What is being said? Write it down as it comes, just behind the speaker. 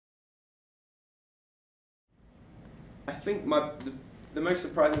I think the most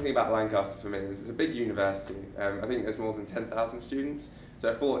surprising thing about Lancaster for me is it's a big university. I think there's more than 10,000 students. So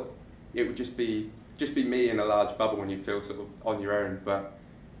I thought it would just be me in a large bubble and you'd feel sort of on your own. But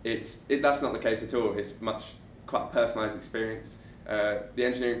that's not the case at all. It's quite a personalised experience. The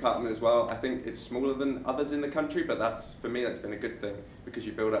engineering department as well, I think it's smaller than others in the country, but for me that's been a good thing because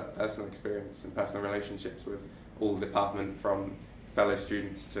you build up personal experience and personal relationships with all the department, from fellow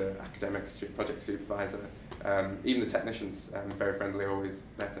students to academics to project supervisor. Even the technicians, very friendly, always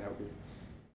there to help you.